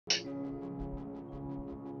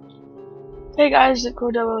Hey guys, it's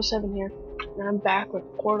Core007 here, and I'm back with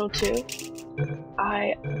Portal 2.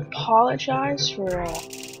 I apologize for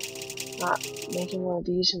not making one of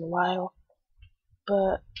these in a while,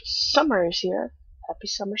 but summer is here. Happy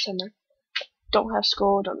summer. Don't have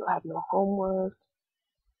school, don't have no homework,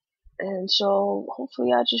 and so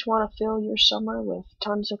hopefully I just want to fill your summer with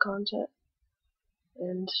tons of content,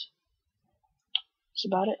 and that's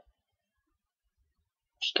about it.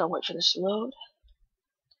 Just gotta wait for this to load.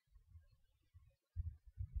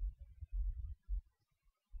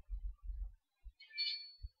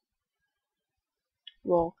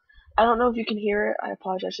 Well, I don't know if you can hear it. I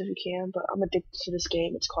apologize if you can, but I'm addicted to this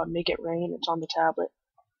game. It's called Make It Rain. It's on the tablet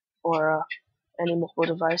or any mobile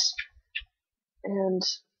device, and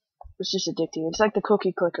it's just addicting. It's like the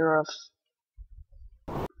cookie clicker of.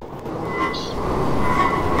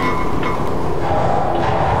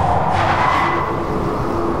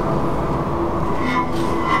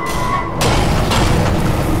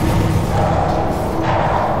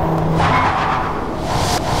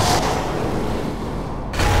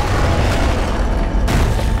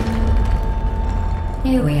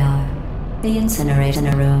 Here we are, the incinerator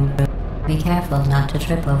room. Be careful not to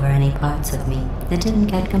trip over any parts of me that didn't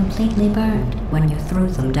get completely burned when you threw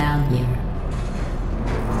them down here.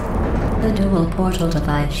 The dual portal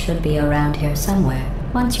device should be around here somewhere.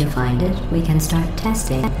 Once you find it, we can start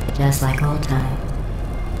testing, just like old time.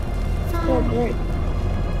 Oh, great.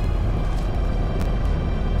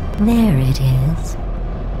 There it is.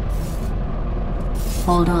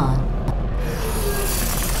 Hold on.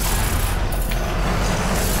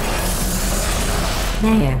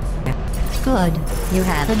 There. Good. You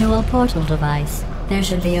have a dual portal device. There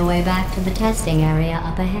should be a way back to the testing area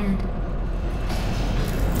up ahead.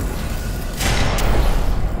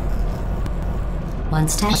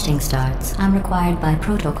 Once testing starts, I'm required by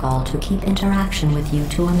protocol to keep interaction with you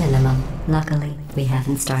to a minimum. Luckily, we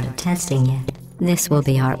haven't started testing yet. This will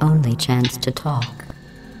be our only chance to talk.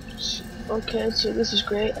 Okay, so this is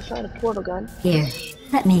great. I found a portal gun. Here,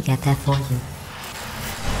 let me get that for you.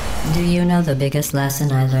 Do you know the biggest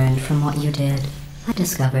lesson I learned from what you did? I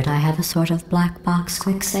discovered I have a sort of black box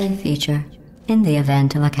quick save feature. In the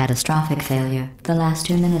event of a catastrophic failure, the last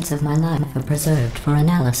 2 minutes of my life are preserved for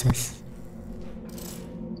analysis.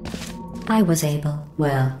 I was able,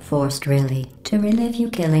 well, forced really, to relive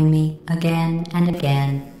you killing me again and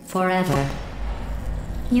again, forever.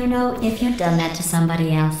 You know, if you'd done that to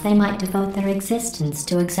somebody else, they might devote their existence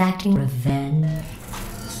to exacting revenge.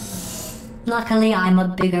 Luckily, I'm a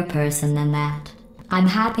bigger person than that. I'm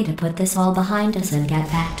happy to put this all behind us and get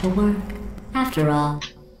back to work. After all,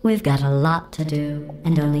 we've got a lot to do,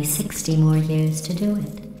 and only 60 more years to do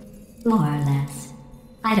it. More or less.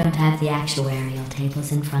 I don't have the actuarial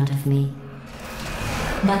tables in front of me.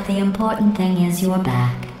 But the important thing is you're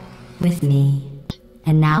back, with me.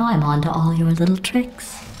 And now I'm on to all your little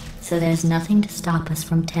tricks, so there's nothing to stop us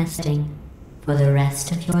from testing for the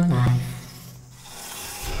rest of your life.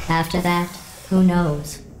 After that, who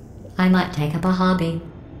knows? I might take up a hobby.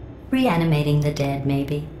 Reanimating the dead,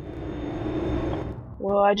 maybe.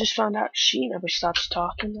 Well, I just found out she never stops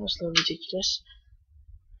talking. That was a little ridiculous.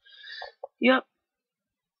 Yep.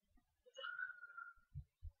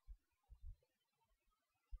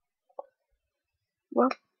 Well,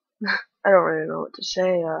 I don't really know what to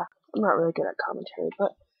say. I'm not really good at commentary,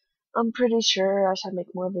 but I'm pretty sure as I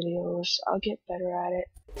make more videos, I'll get better at it.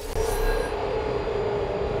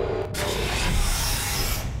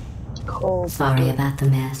 Cold. Sorry about the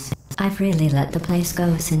mess. I've really let the place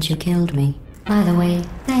go since you killed me. By the way,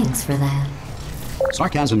 thanks for that.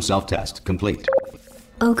 Sarcasm self-test complete.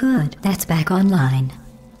 Oh good, that's back online.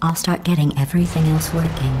 I'll start getting everything else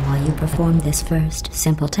working while you perform this first,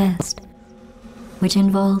 simple test, which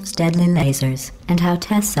involves deadly lasers and how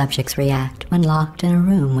test subjects react when locked in a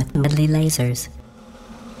room with deadly lasers.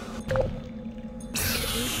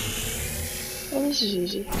 Oh, this is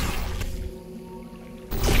easy.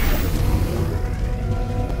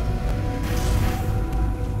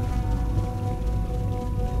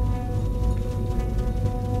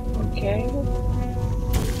 Okay.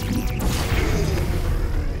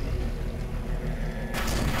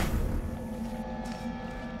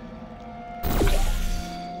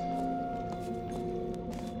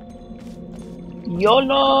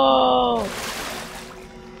 YOLO!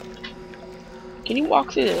 Can you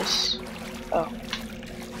walk through this? Oh.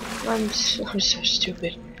 I'm so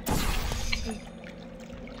stupid.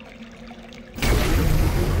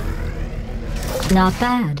 Not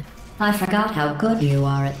bad. I forgot how good you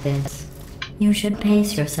are at this. You should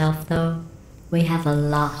pace yourself, though. We have a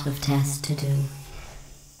lot of tests to do.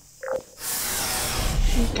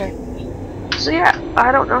 Okay. So yeah,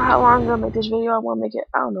 I don't know how long I'm gonna make this video. I want to make it,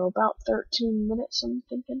 I don't know, about 13 minutes, I'm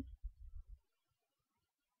thinking.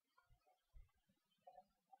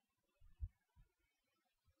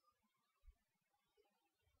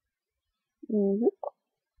 Ooh,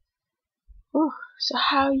 so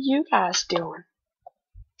how you guys doing?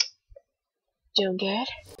 Doing good?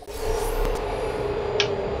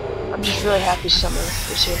 I'm just really happy summer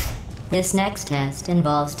is here. This next test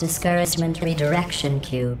involves discouragement redirection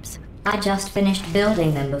cubes. I just finished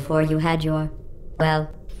building them before you had your, well,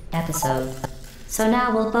 episode. So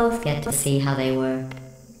now we'll both get to see how they work.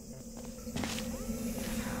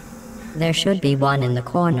 There should be one in the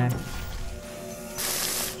corner.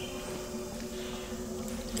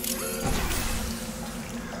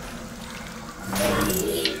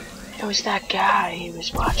 It was that guy, he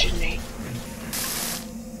was watching me.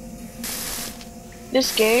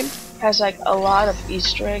 This game has like a lot of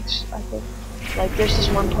Easter eggs, I think. Like there's this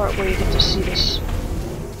one part where you get to see this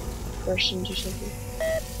person do something.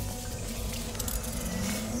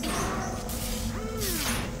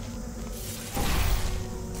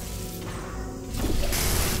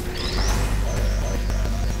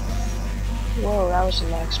 Whoa, that was a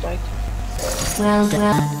lag spike. Well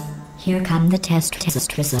done. Here come the test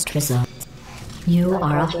results. You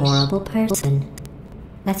are a horrible person.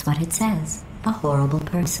 That's what it says. A horrible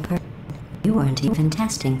person. You weren't even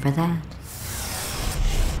testing for that.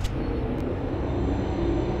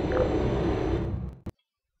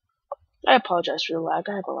 I apologize for the lag.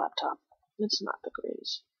 I have a laptop. It's not the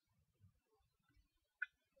greatest.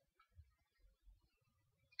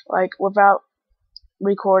 Like, without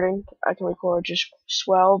recording, I can record just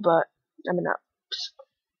swell, but I mean,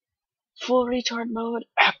 full retard mode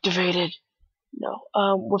activated. No.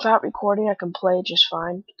 Without recording, I can play just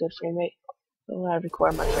fine. Good frame rate. But when I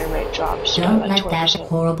record, my frame rate drops. Don't like let that 20%.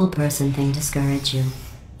 horrible person thing discourage you.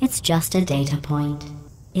 It's just a data point.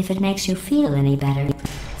 If it makes you feel any better,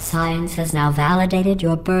 science has now validated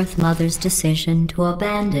your birth mother's decision to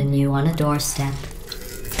abandon you on a doorstep.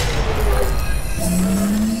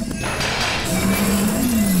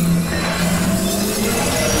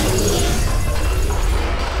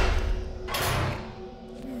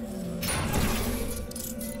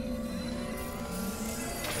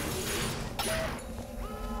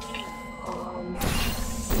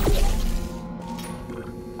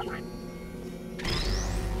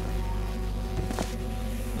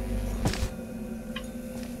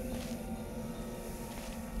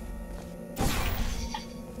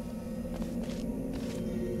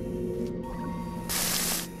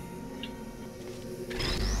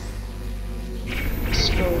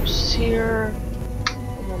 Goes here,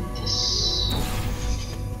 and then this.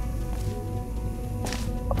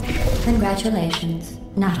 Congratulations.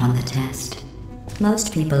 Not on the test.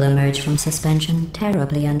 Most people emerge from suspension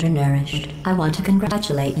terribly undernourished. I want to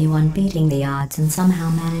congratulate you on beating the odds and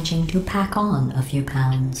somehow managing to pack on a few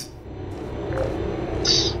pounds.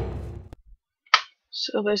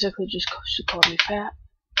 So basically, just she called me fat.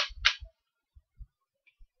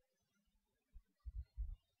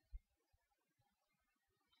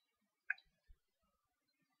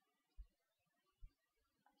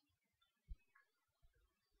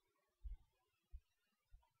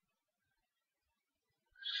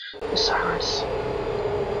 The silence.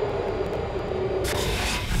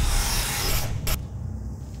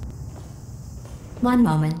 One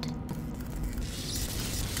moment.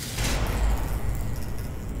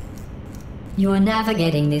 You're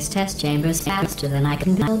navigating these test chambers faster than I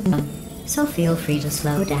can build them, so feel free to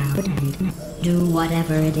slow down and do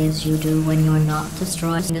whatever it is you do when you're not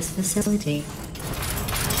destroying this facility.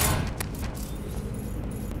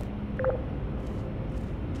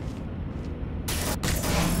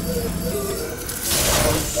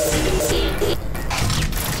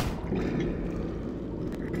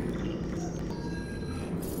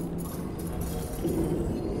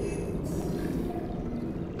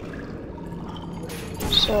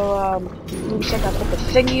 So, looks like I put the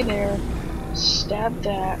thingy there, stab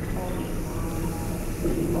that,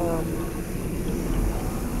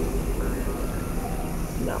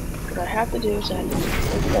 no. What I have to do is I have to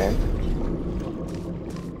put it there.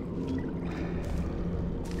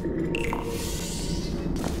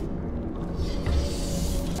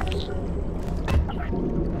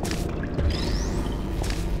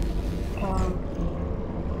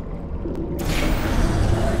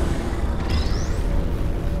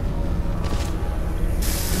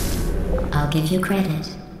 I'll give you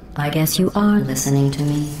credit. I guess you are listening to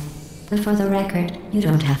me. But for the record, you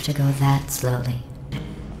don't have to go that slowly.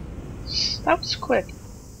 That was quick.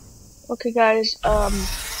 Okay guys, I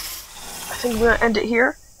think we're gonna end it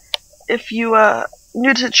here. If you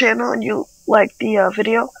new to the channel and you like the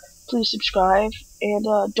video, please subscribe, and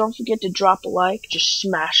don't forget to drop a like. Just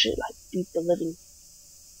smash it, like beat the living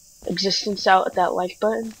existence out at that like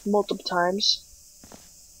button multiple times.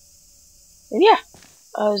 And yeah,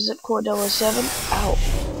 Zipcore007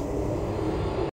 out.